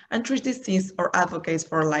agents and treat disease or advocate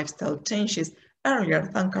for lifestyle changes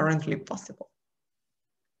earlier than currently possible.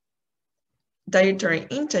 Dietary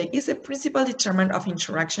intake is a principal determinant of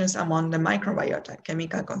interactions among the microbiota,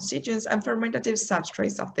 chemical constituents, and fermentative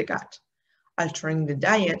substrates of the gut. Altering the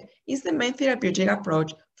diet is the main therapeutic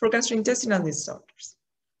approach for gastrointestinal disorders.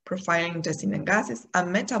 Profiling intestinal gases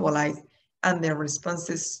and metabolites and their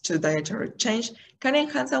responses to dietary change can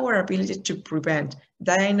enhance our ability to prevent,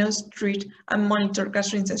 diagnose, treat, and monitor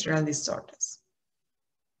gastrointestinal disorders.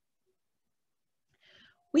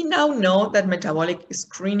 We now know that metabolic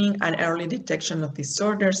screening and early detection of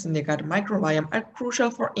disorders in the gut microbiome are crucial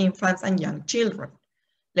for infants and young children.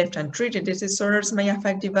 Left untreated, these disorders may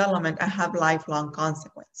affect development and have lifelong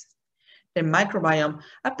consequences. The microbiome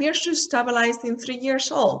appears to stabilize in 3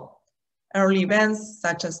 years old. Early events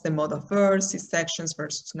such as the mode of birth, C-sections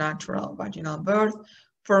versus natural vaginal birth,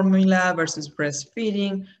 formula versus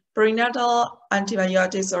breastfeeding, perinatal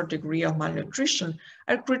antibiotics or degree of malnutrition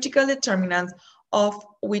are critical determinants of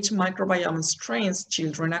which microbiome strains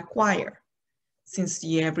children acquire. Since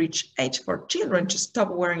the average age for children to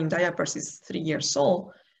stop wearing diapers is 3 years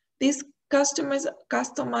old, this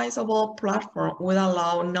customizable platform will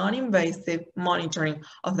allow non-invasive monitoring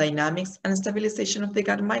of dynamics and stabilization of the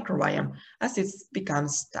gut microbiome as it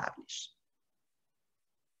becomes established.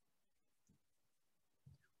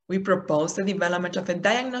 We propose the development of a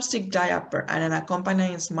diagnostic diaper and an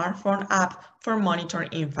accompanying smartphone app for monitoring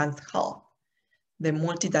infants' health. The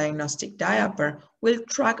multi-diagnostic diaper will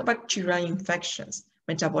track bacterial infections,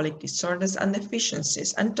 metabolic disorders and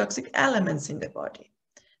deficiencies, and toxic elements in the body.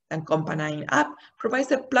 The accompanying app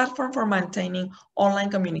provides a platform for maintaining online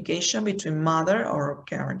communication between mother or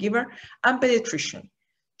caregiver and pediatrician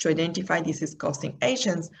to identify disease-causing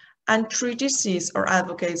agents and treat disease or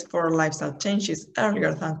advocates for lifestyle changes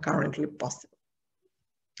earlier than currently possible.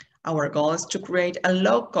 Our goal is to create a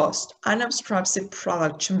low-cost, unobtrusive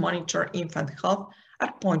product to monitor infant health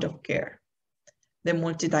at point of care. The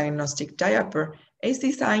multi-diagnostic diaper is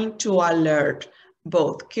designed to alert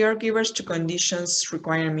both caregivers to conditions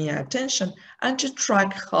requiring immediate attention and to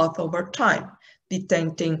track health over time,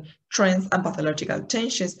 detecting trends and pathological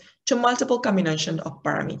changes to multiple combinations of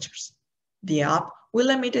parameters. The app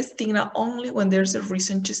will emit a signal only when there's a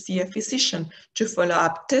reason to see a physician to follow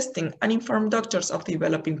up testing and inform doctors of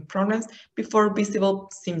developing problems before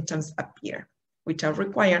visible symptoms appear, without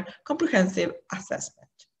requiring comprehensive assessment.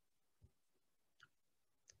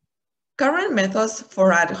 Current methods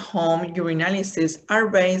for at-home urinalysis are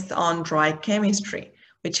based on dry chemistry,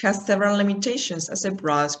 which has several limitations as a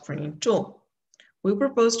broad screening tool. We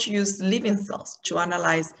propose to use living cells to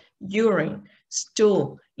analyze urine,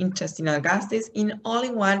 stool, intestinal gases in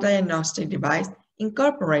all-in-one diagnostic device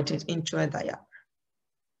incorporated into a diaper.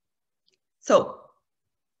 So,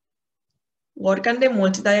 what can the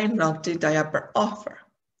multi-diagnostic diaper offer?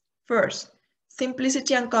 First,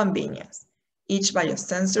 simplicity and convenience. Each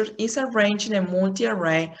biosensor is arranged in a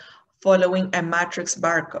multi-array following a matrix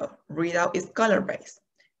barcode. Readout is color-based.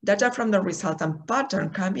 Data from the resultant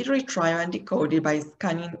pattern can be retrieved and decoded by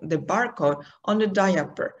scanning the barcode on the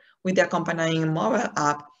diaper with the accompanying mobile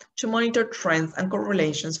app to monitor trends and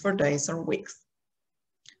correlations for days or weeks.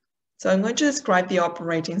 So I'm going to describe the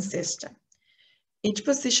operating system. Each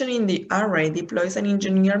position in the array deploys an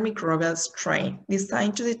engineered microbial strain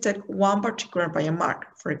designed to detect one particular biomarker,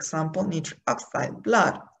 for example, nitric oxide,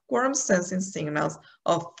 blood, quorum sensing signals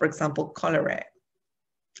of, for example, cholera,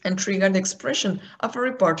 and trigger the expression of a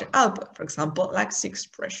reported output, for example, LAC6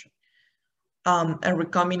 expression. A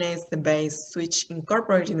recombinase-based switch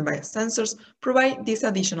incorporated in the biosensors provide these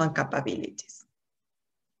additional capabilities.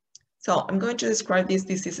 So I'm going to describe this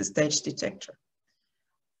disease stage detector.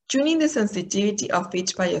 Tuning the sensitivity of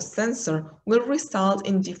each biosensor will result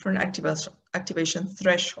in different activation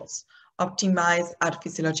thresholds, optimized at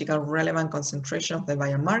physiological relevant concentration of the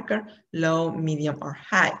biomarker, low, medium, or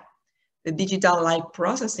high. The digital light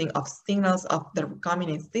processing of signals of the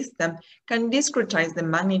recombinase system can discretize the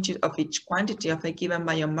magnitude of each quantity of a given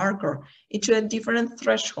biomarker into the different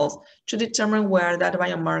thresholds to determine where that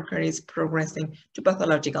biomarker is progressing to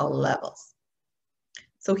pathological levels.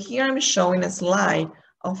 So here I'm showing a slide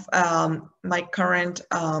of my current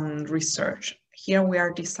research. Here we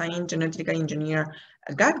are designing genetically engineered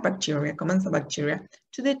gut bacteria, commensal bacteria,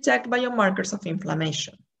 to detect biomarkers of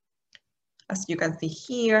inflammation. As you can see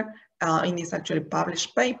here, in this actually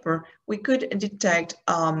published paper, we could detect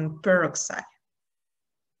peroxide.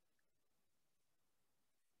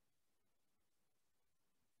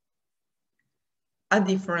 At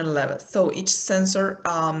different levels. So each sensor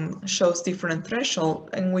shows different thresholds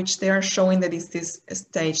in which they are showing the disease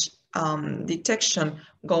stage detection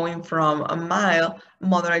going from a mild,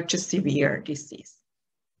 moderate to severe disease.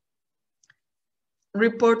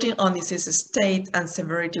 Reporting on disease state and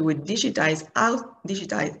severity with digitized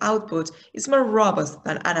outputs is more robust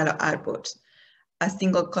than analog outputs. A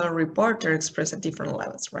single color reporter expressed at different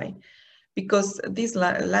levels, right? Because this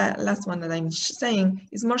last one that I'm saying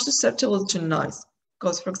is more susceptible to noise,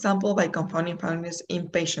 caused, for example, by confounding factors in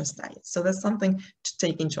patients' diets. So that's something to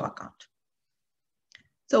take into account.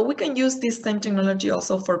 So we can use this same technology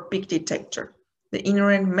also for peak detector. The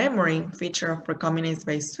inherent memory feature of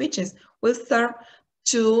recombinase-based switches will serve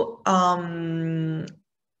to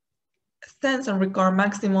sense and record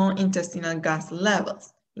maximum intestinal gas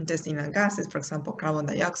levels. Intestinal gases, for example, carbon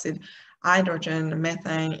dioxide, hydrogen,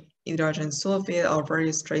 methane, hydrogen sulfide, or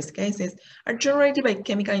various trace gases, are generated by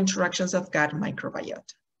chemical interactions of gut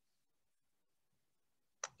microbiota.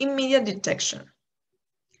 Immediate detection.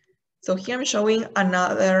 So here I'm showing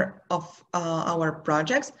another of our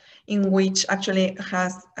projects in which actually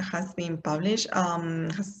has been published,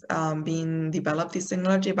 has been developed this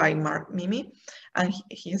technology by Mark Mimi, and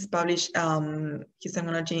he has published his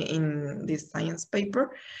technology in this science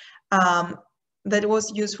paper that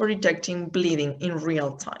was used for detecting bleeding in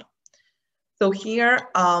real time. So here,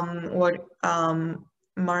 what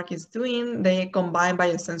Mark is doing, they combine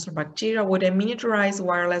biosensor bacteria with a miniaturized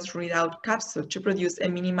wireless readout capsule to produce a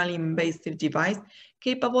minimally invasive device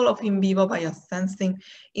capable of in vivo biosensing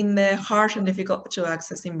in the harsh and difficult to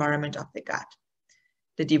access environment of the gut.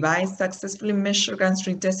 The device successfully measured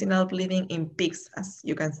gastrointestinal bleeding in pigs, as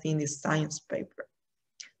you can see in this science paper.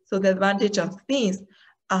 So the advantage of this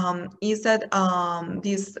is that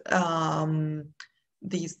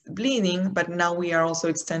this bleeding, but now we are also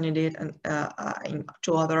extending it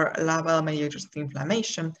to other level mediators of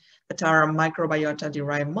inflammation that are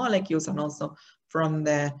microbiota-derived molecules and also from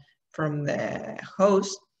the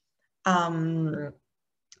host,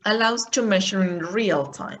 allows to measure in real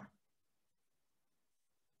time.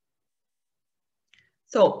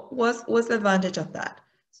 So what's the advantage of that?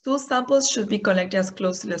 Stool samples should be collected as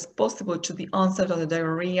closely as possible to the onset of the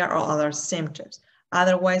diarrhea or other symptoms.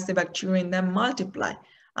 Otherwise, the bacteria in them multiply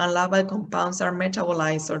and larval compounds are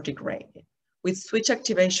metabolized or degraded. With switch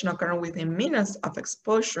activation occurring within minutes of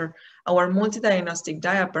exposure, our multi-diagnostic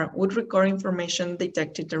diaper would record information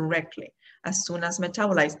detected directly as soon as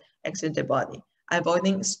metabolites exit the body,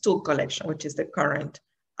 avoiding stool collection, which is the current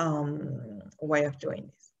way of doing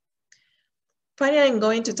this. Finally, I'm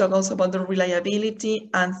going to talk also about the reliability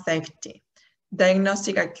and safety.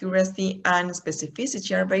 Diagnostic accuracy and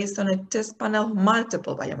specificity are based on a test panel of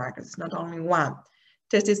multiple biomarkers, not only one,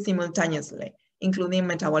 tested simultaneously, including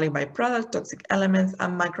metabolic byproducts, toxic elements,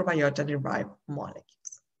 and microbiota-derived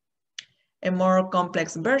molecules. A more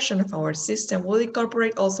complex version of our system will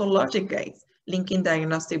incorporate also logic gates, linking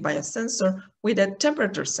diagnostic biosensor with a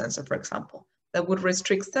temperature sensor, for example, that would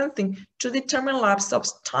restrict sensing to determine lapse of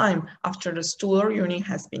time after the stool or urine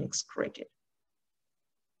has been excreted.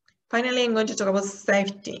 Finally, I'm going to talk about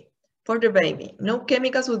safety. For the baby, no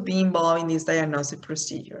chemicals would be involved in this diagnostic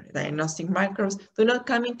procedure. Diagnostic microbes do not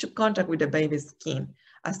come into contact with the baby's skin,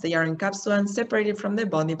 as they are encapsulated and separated from the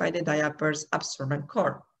body by the diaper's absorbent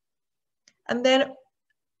core. And then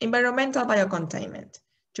environmental biocontainment.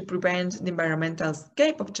 To prevent the environmental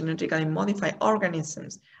escape of genetically modified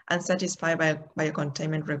organisms and satisfy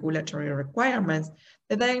biocontainment regulatory requirements,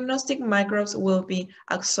 the diagnostic microbes will be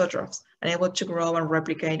auxotrophs and able to grow and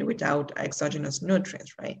replicate without exogenous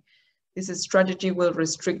nutrients, right? This strategy will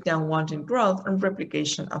restrict the unwanted growth and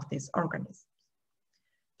replication of these organisms.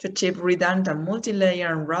 To achieve redundant,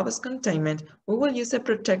 multi-layer, and robust containment, we will use a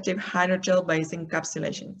protective hydrogel-based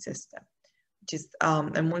encapsulation system, which is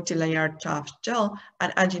a multi-layer tough gel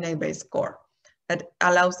and alginate-based core that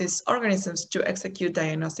allows these organisms to execute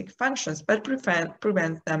diagnostic functions, but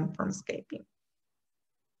prevents them from escaping.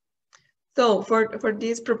 So for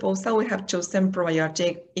this proposal, we have chosen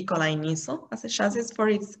probiotic E. coli Niso as a chassis for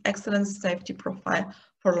its excellent safety profile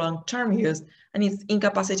for long-term use and its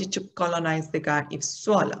incapacity to colonize the gut if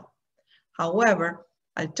swallowed. However,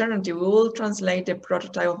 alternatively, we will translate the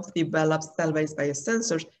prototype of developed cell-based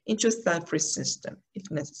biosensors into a cell-free system if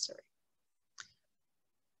necessary.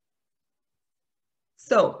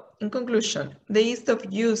 So, in conclusion, the ease of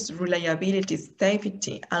use, reliability,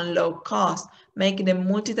 safety, and low cost make the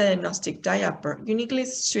multi-diagnostic diaper uniquely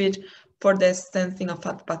suited for the sensing of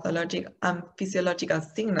pathologic and physiological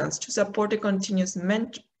signals to support the continuous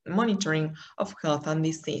monitoring of health and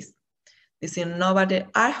disease. This innovative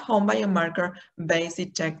at-home biomarker-based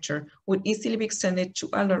detector would easily be extended to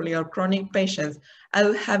elderly or chronic patients and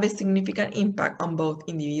would have a significant impact on both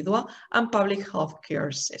individual and public health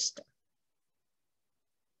care system.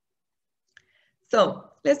 So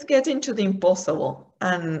let's get into the impossible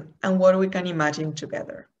and what we can imagine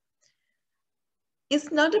together.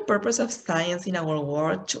 It's not the purpose of science in our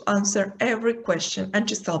world to answer every question and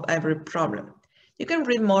to solve every problem. You can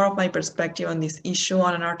read more of my perspective on this issue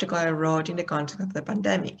on an article I wrote in the context of the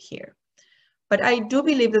pandemic here. But I do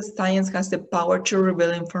believe that science has the power to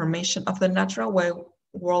reveal information of the natural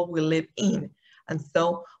world we live in. And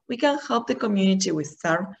so we can help the community we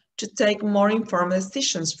serve to take more informed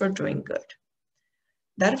decisions for doing good.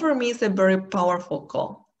 That for me is a very powerful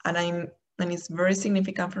call, and it's very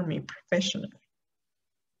significant for me professionally.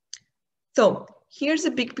 So here's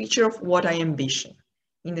a big picture of what I envision.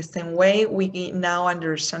 In the same way, we now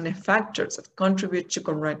understand the factors that contribute to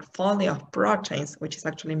correct folding of proteins, which is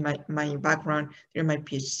actually my background during my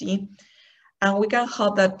PhD, and we can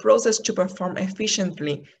help that process to perform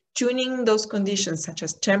efficiently, tuning those conditions such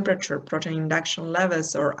as temperature, protein induction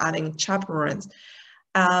levels, or adding chaperones.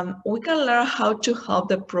 We can learn how to help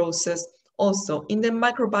the process also in the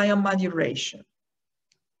microbiome maturation.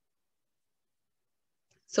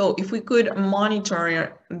 So if we could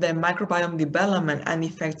monitor the microbiome development and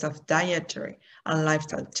effects of dietary and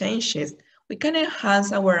lifestyle changes, we can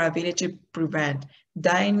enhance our ability to prevent,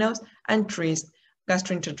 diagnose, and treat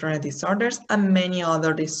gastrointestinal disorders and many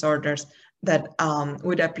other disorders that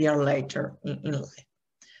would appear later in life.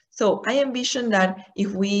 So I envision that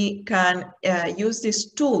if we can use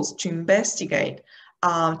these tools to investigate,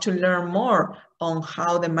 to learn more on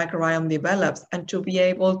how the microbiome develops and to be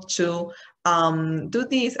able to do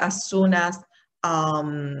this as soon as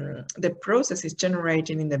the process is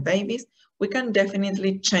generated in the babies, we can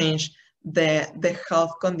definitely change the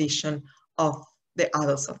health condition of the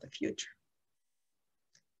adults of the future.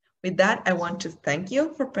 With that, I want to thank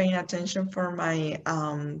you for paying attention for my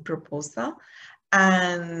proposal.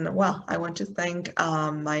 And well, I want to thank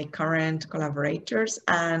my current collaborators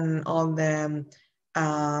and all the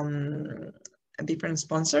different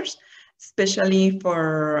sponsors, especially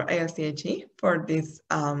for AIChE for this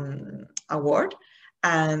award,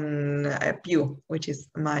 and Pew, which is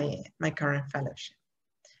my current fellowship.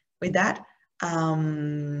 With that,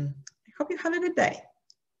 I hope you have a good day.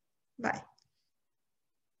 Bye.